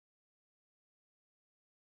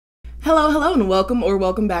Hello, and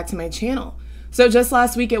welcome back to my channel. So just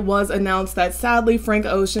last week it was announced that sadly Frank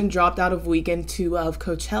Ocean dropped out of weekend 2 of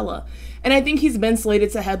Coachella. And I think he's been slated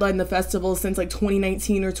to headline the festival since like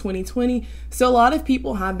 2019 or 2020. So a lot of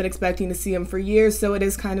people have been expecting to see him for years, so it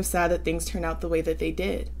is kind of sad that things turn out the way that they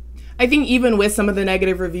did. I think even with some of the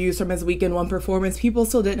negative reviews from his weekend 1 performance, people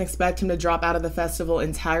still didn't expect him to drop out of the festival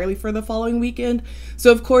entirely for the following weekend.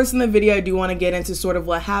 So of course in the video I do want to get into sort of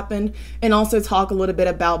what happened and also talk a little bit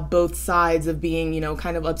about both sides of being,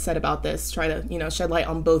 kind of upset about this, try to, shed light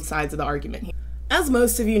on both sides of the argument here. As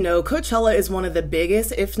most of you know, Coachella is one of the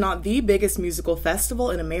biggest, if not the biggest musical festival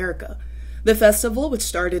in America. The festival, which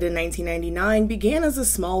started in 1999, began as a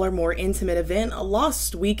smaller, more intimate event, a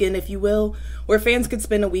lost weekend, if you will, where fans could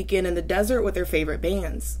spend a weekend in the desert with their favorite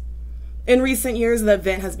bands. In recent years, the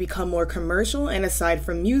event has become more commercial, and aside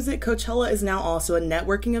from music, Coachella is now also a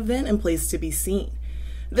networking event and place to be seen.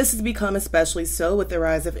 This has become especially so with the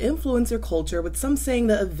rise of influencer culture, with some saying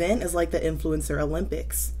the event is like the influencer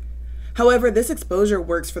Olympics. However, this exposure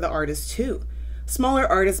works for the artists too. Smaller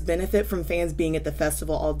artists benefit from fans being at the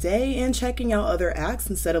festival all day and checking out other acts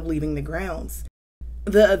instead of leaving the grounds.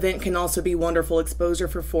 The event can also be wonderful exposure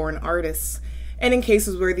for foreign artists. And in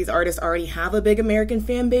cases where these artists already have a big American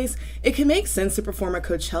fan base, it can make sense to perform at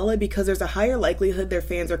Coachella because there's a higher likelihood their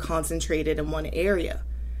fans are concentrated in one area.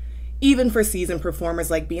 Even for seasoned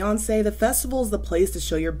performers like Beyonce, the festival is the place to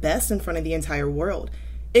show your best in front of the entire world.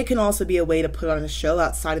 It can also be a way to put on a show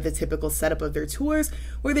outside of the typical setup of their tours,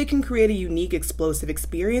 where they can create a unique, explosive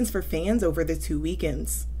experience for fans over the 2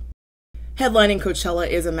 weekends. Headlining Coachella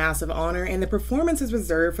is a massive honor, and the performance is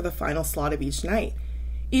reserved for the final slot of each night.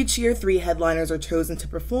 Each year, 3 headliners are chosen to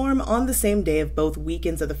perform on the same day of both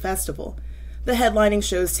weekends of the festival. The headlining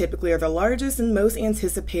shows typically are the largest and most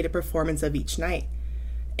anticipated performance of each night.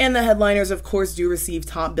 And the headliners, of course, do receive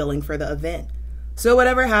top billing for the event. So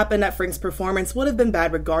whatever happened at Frank's performance would have been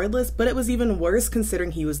bad regardless, but it was even worse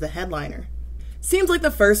considering he was the headliner. Seems like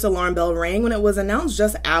the first alarm bell rang when it was announced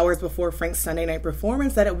just hours before Frank's Sunday night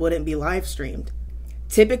performance that it wouldn't be live streamed.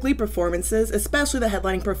 Typically performances, especially the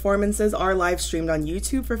headlining performances, are live streamed on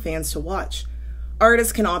YouTube for fans to watch.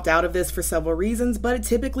 Artists can opt out of this for several reasons, but it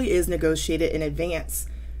typically is negotiated in advance.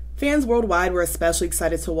 Fans worldwide were especially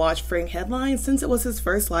excited to watch Frank headline since it was his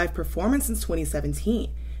first live performance since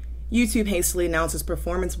 2017. YouTube hastily announced his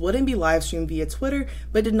performance wouldn't be live streamed via Twitter,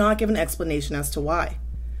 but did not give an explanation as to why.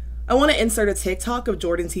 I want to insert a TikTok of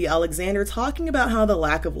Jordan T. Alexander talking about how the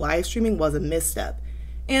lack of live streaming was a misstep.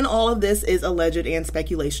 And all of this is alleged and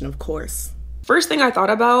speculation, of course. First thing I thought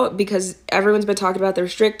about, because everyone's been talking about the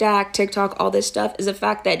Restrict Act, TikTok, all this stuff, is the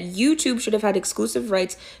fact that YouTube should have had exclusive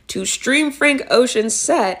rights to stream Frank Ocean's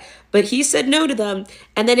set, but he said no to them,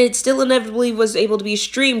 and then it still inevitably was able to be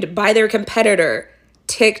streamed by their competitor,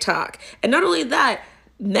 TikTok. And not only that,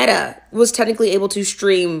 Meta was technically able to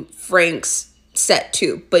stream Frank's set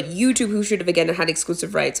too, but YouTube, who should have again had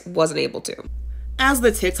exclusive rights, wasn't able to. As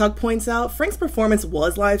the TikTok points out, Frank's performance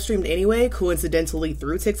was live streamed anyway, coincidentally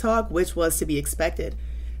through TikTok, which was to be expected.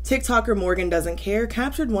 TikToker Morgan Doesn't Care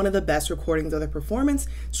captured one of the best recordings of the performance,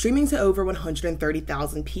 streaming to over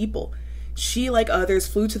 130,000 people. She, like others,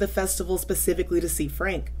 flew to the festival specifically to see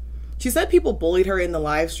Frank. She said people bullied her in the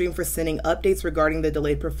live stream for sending updates regarding the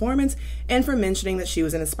delayed performance and for mentioning that she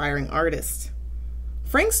was an aspiring artist.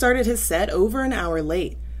 Frank started his set over an hour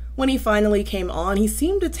late. When he finally came on, he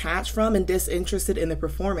seemed detached from and disinterested in the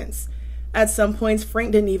performance. At some points,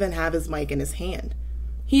 Frank didn't even have his mic in his hand.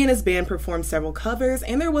 He and his band performed several covers,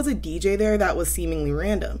 and there was a DJ there that was seemingly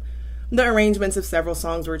random. The arrangements of several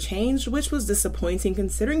songs were changed, which was disappointing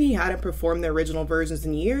considering he hadn't performed the original versions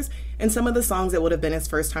in years, and some of the songs it would have been his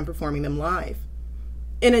first time performing them live.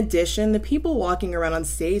 In addition, the people walking around on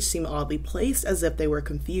stage seemed oddly placed, as if they were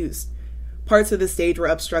confused. Parts of the stage were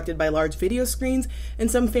obstructed by large video screens,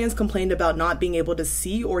 and some fans complained about not being able to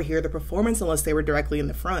see or hear the performance unless they were directly in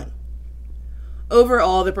the front.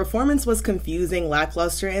 Overall, the performance was confusing,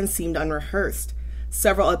 lackluster, and seemed unrehearsed.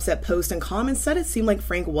 Several upset posts and comments said it seemed like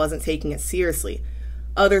Frank wasn't taking it seriously.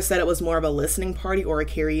 Others said it was more of a listening party or a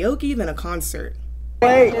karaoke than a concert.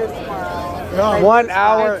 Wait, 1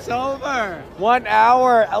 hour. It's over. 1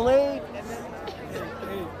 hour, Elaine. Hey,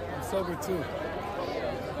 I'm sober too.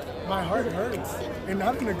 My heart hurts, and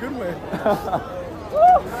not in a good way.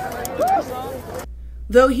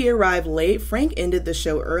 Though he arrived late, Frank ended the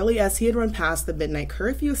show early as he had run past the midnight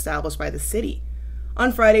curfew established by the city.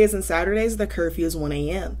 On Fridays and Saturdays, the curfew is 1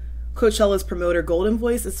 a.m. Coachella's promoter Golden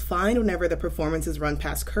Voice is fined whenever the performances run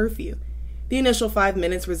past curfew. The initial 5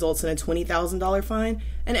 minutes results in a $20,000 fine,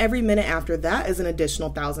 and every minute after that is an additional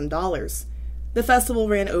 $1,000. The festival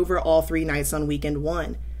ran over all 3 nights on weekend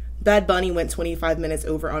 1. Bad Bunny went 25 minutes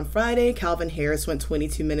over on Friday, Calvin Harris went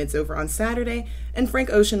 22 minutes over on Saturday, and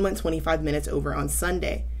Frank Ocean went 25 minutes over on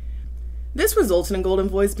Sunday. This resulted in Golden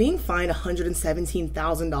Voice being fined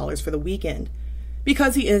 $117,000 for the weekend.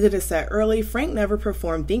 Because he ended his set early, Frank never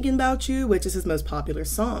performed Thinking About You, which is his most popular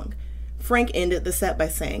song. Frank ended the set by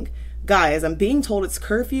saying, "Guys, I'm being told it's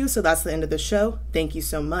curfew, so that's the end of the show. Thank you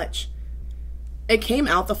so much." It came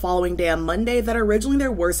out the following day on Monday that originally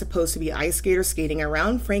there were supposed to be ice skaters skating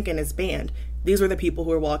around Frank and his band. These were the people who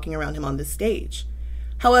were walking around him on the stage.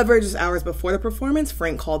 However, just hours before the performance,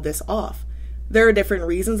 Frank called this off. There are different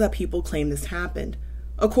reasons that people claim this happened.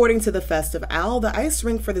 According to the Festive Owl, the ice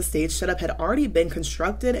rink for the stage setup had already been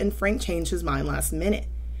constructed and Frank changed his mind last minute.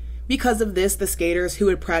 Because of this, the skaters who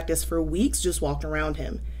had practiced for weeks just walked around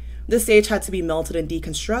him. The stage had to be melted and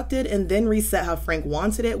deconstructed and then reset how Frank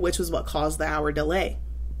wanted it, which was what caused the hour delay.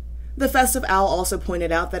 The Festive Owl also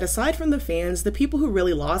pointed out that aside from the fans, the people who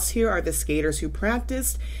really lost here are the skaters who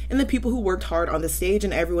practiced and the people who worked hard on the stage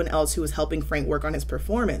and everyone else who was helping Frank work on his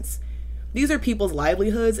performance. These are people's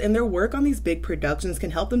livelihoods, and their work on these big productions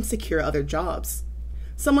can help them secure other jobs.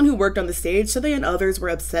 Someone who worked on the stage said they and others were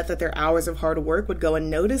upset that their hours of hard work would go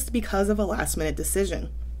unnoticed because of a last-minute decision.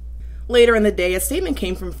 Later in the day, a statement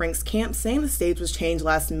came from Frank's camp saying the stage was changed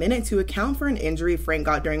last minute to account for an injury Frank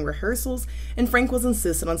got during rehearsals, and Frank was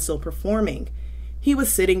insistent on still performing. He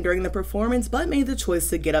was sitting during the performance, but made the choice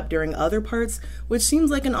to get up during other parts, which seems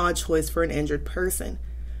like an odd choice for an injured person.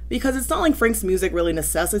 Because it's not like Frank's music really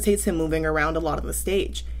necessitates him moving around a lot on the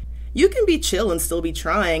stage. You can be chill and still be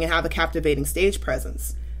trying and have a captivating stage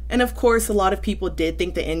presence. And of course, a lot of people did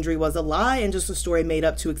think the injury was a lie and just a story made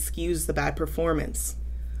up to excuse the bad performance.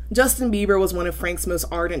 Justin Bieber was one of Frank's most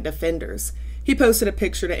ardent defenders. He posted a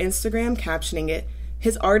picture to Instagram captioning it,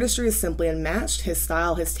 "His artistry is simply unmatched, his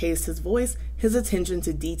style, his taste, his voice, his attention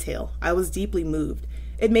to detail. I was deeply moved.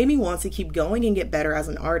 It made me want to keep going and get better as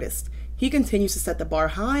an artist. He continues to set the bar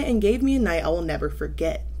high and gave me a night I will never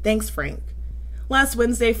forget. Thanks, Frank." Last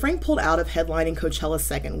Wednesday, Frank pulled out of headlining Coachella's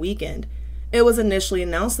second weekend. It was initially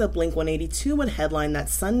announced that Blink-182 would headline that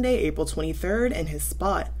Sunday, April 23rd, in his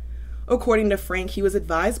spot. According to Frank, he was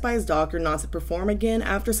advised by his doctor not to perform again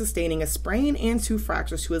after sustaining a sprain and 2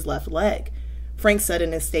 fractures to his left leg. Frank said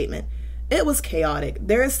in his statement, "It was chaotic.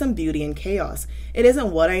 There is some beauty in chaos. It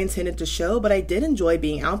isn't what I intended to show, but I did enjoy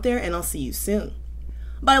being out there, and I'll see you soon."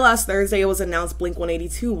 By last Thursday, it was announced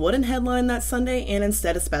Blink-182 wouldn't headline that Sunday, and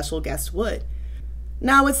instead a special guest would.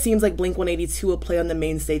 Now it seems like Blink-182 will play on the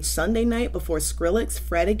main stage Sunday night before Skrillex,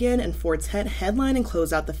 Fred Again, and Fortet headline and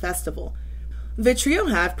close out the festival. The trio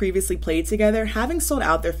have previously played together, having sold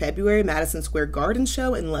out their February Madison Square Garden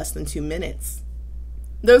show in less than 2 minutes.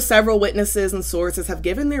 Though several witnesses and sources have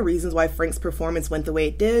given their reasons why Frank's performance went the way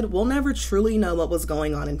it did, we'll never truly know what was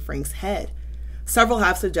going on in Frank's head. Several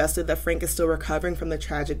have suggested that Frank is still recovering from the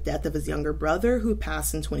tragic death of his younger brother, who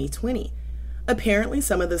passed in 2020. Apparently,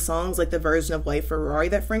 some of the songs, like the version of White Ferrari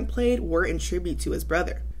that Frank played, were in tribute to his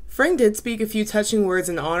brother. Frank did speak a few touching words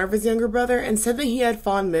in honor of his younger brother and said that he had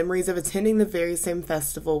fond memories of attending the very same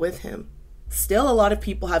festival with him. Still, a lot of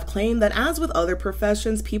people have claimed that, as with other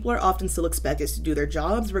professions, people are often still expected to do their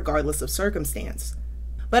jobs regardless of circumstance.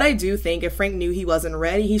 But I do think if Frank knew he wasn't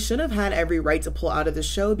ready, he should have had every right to pull out of the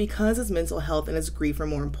show because his mental health and his grief are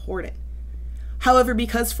more important. However,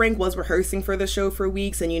 because Frank was rehearsing for the show for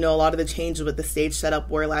weeks and a lot of the changes with the stage setup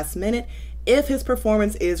were last minute, if his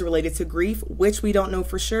performance is related to grief, which we don't know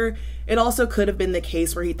for sure, it also could have been the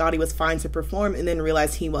case where he thought he was fine to perform and then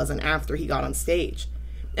realized he wasn't after he got on stage.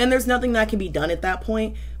 And there's nothing that can be done at that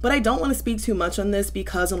point, but I don't want to speak too much on this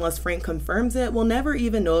because unless Frank confirms it, we'll never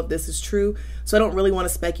even know if this is true, so I don't really want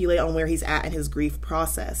to speculate on where he's at in his grief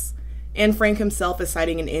process. And Frank himself is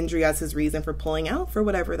citing an injury as his reason for pulling out, for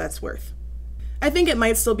whatever that's worth. I think it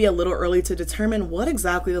might still be a little early to determine what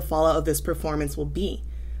exactly the fallout of this performance will be.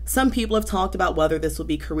 Some people have talked about whether this will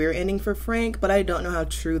be career-ending for Frank, but I don't know how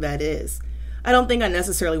true that is. I don't think I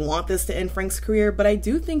necessarily want this to end Frank's career, but I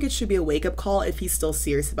do think it should be a wake-up call if he's still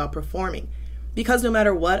serious about performing. Because no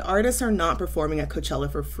matter what, artists are not performing at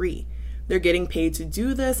Coachella for free. They're getting paid to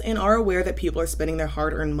do this and are aware that people are spending their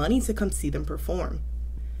hard-earned money to come see them perform.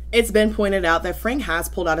 It's been pointed out that Frank has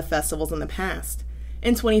pulled out of festivals in the past.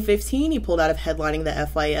 In 2015, he pulled out of headlining the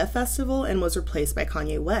FYF festival and was replaced by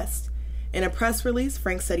Kanye West. In a press release,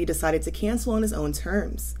 Frank said he decided to cancel on his own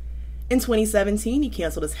terms. In 2017, he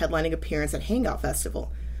canceled his headlining appearance at Hangout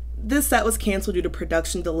Festival. This set was canceled due to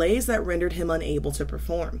production delays that rendered him unable to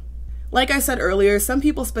perform. Like I said earlier, some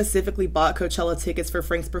people specifically bought Coachella tickets for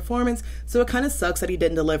Frank's performance, so it kind of sucks that he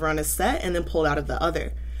didn't deliver on his set and then pulled out of the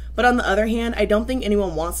other. But on the other hand, I don't think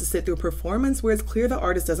anyone wants to sit through a performance where it's clear the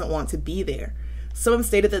artist doesn't want to be there. Some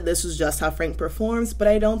stated that this was just how Frank performs, but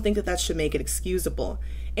I don't think that that should make it excusable.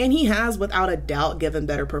 And he has, without a doubt, given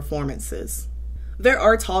better performances. There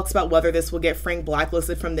are talks about whether this will get Frank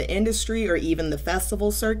blacklisted from the industry or even the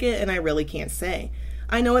festival circuit, and I really can't say.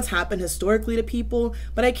 I know it's happened historically to people,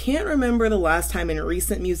 but I can't remember the last time in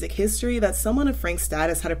recent music history that someone of Frank's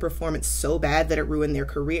status had a performance so bad that it ruined their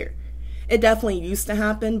career. It definitely used to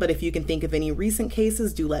happen, but if you can think of any recent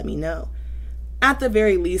cases, do let me know. At the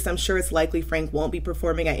very least, I'm sure it's likely Frank won't be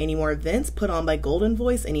performing at any more events put on by Golden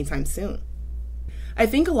Voice anytime soon. I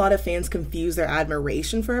think a lot of fans confuse their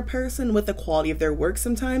admiration for a person with the quality of their work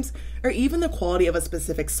sometimes, or even the quality of a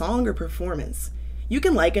specific song or performance. You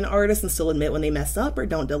can like an artist and still admit when they mess up or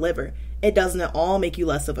don't deliver. It doesn't at all make you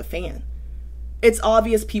less of a fan. It's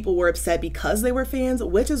obvious people were upset because they were fans,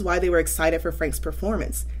 which is why they were excited for Frank's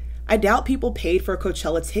performance. I doubt people paid for a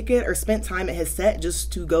Coachella ticket or spent time at his set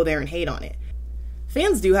just to go there and hate on it.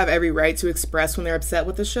 Fans do have every right to express when they're upset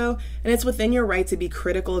with the show, and it's within your right to be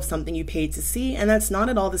critical of something you paid to see, and that's not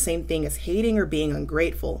at all the same thing as hating or being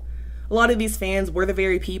ungrateful. A lot of these fans were the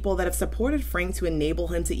very people that have supported Frank to enable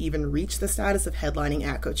him to even reach the status of headlining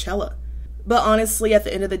at Coachella. But honestly, at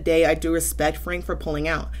the end of the day, I do respect Frank for pulling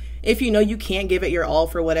out. If you know you can't give it your all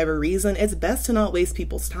for whatever reason, it's best to not waste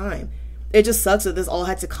people's time. It just sucks that this all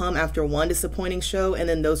had to come after one disappointing show, and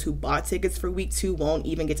then those who bought tickets for week 2 won't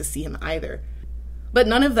even get to see him either. But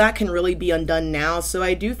none of that can really be undone now, so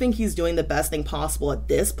I do think he's doing the best thing possible at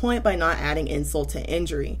this point by not adding insult to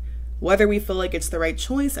injury. Whether we feel like it's the right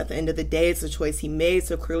choice, at the end of the day, it's the choice he made,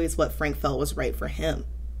 so clearly it's what Frank felt was right for him.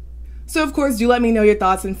 So of course, do let me know your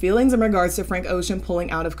thoughts and feelings in regards to Frank Ocean pulling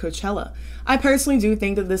out of Coachella. I personally do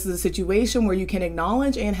think that this is a situation where you can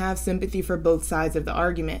acknowledge and have sympathy for both sides of the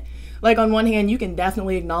argument. Like, on one hand, you can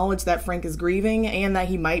definitely acknowledge that Frank is grieving and that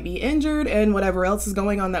he might be injured and whatever else is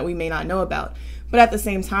going on that we may not know about. But at the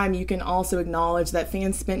same time, you can also acknowledge that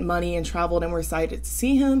fans spent money and traveled and were excited to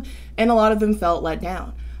see him, and a lot of them felt let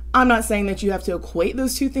down. I'm not saying that you have to equate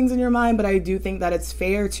those two things in your mind, but I do think that it's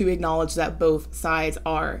fair to acknowledge that both sides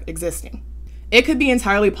are existing. It could be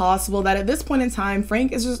entirely possible that at this point in time,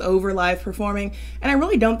 Frank is just over live performing, and I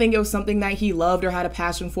really don't think it was something that he loved or had a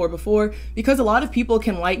passion for before, because a lot of people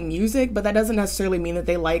can like music, but that doesn't necessarily mean that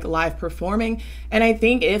they like live performing, and I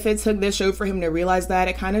think if it took this show for him to realize that,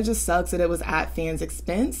 it kind of just sucks that it was at fans'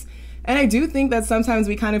 expense. And I do think that sometimes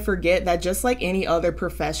we kind of forget that just like any other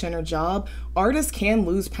profession or job, artists can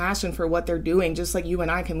lose passion for what they're doing, just like you and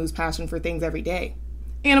I can lose passion for things every day.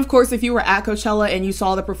 And of course, if you were at Coachella and you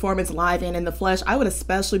saw the performance live and in the flesh, I would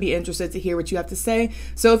especially be interested to hear what you have to say.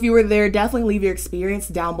 So if you were there, definitely leave your experience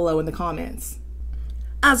down below in the comments.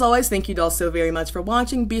 As always, thank you all so very much for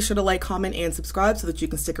watching. Be sure to like, comment, and subscribe so that you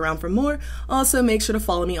can stick around for more. Also, make sure to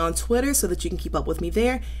follow me on Twitter so that you can keep up with me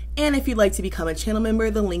there. And if you'd like to become a channel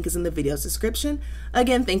member, the link is in the video's description.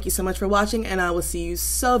 Again, thank you so much for watching, and I will see you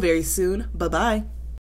so very soon. Bye-bye.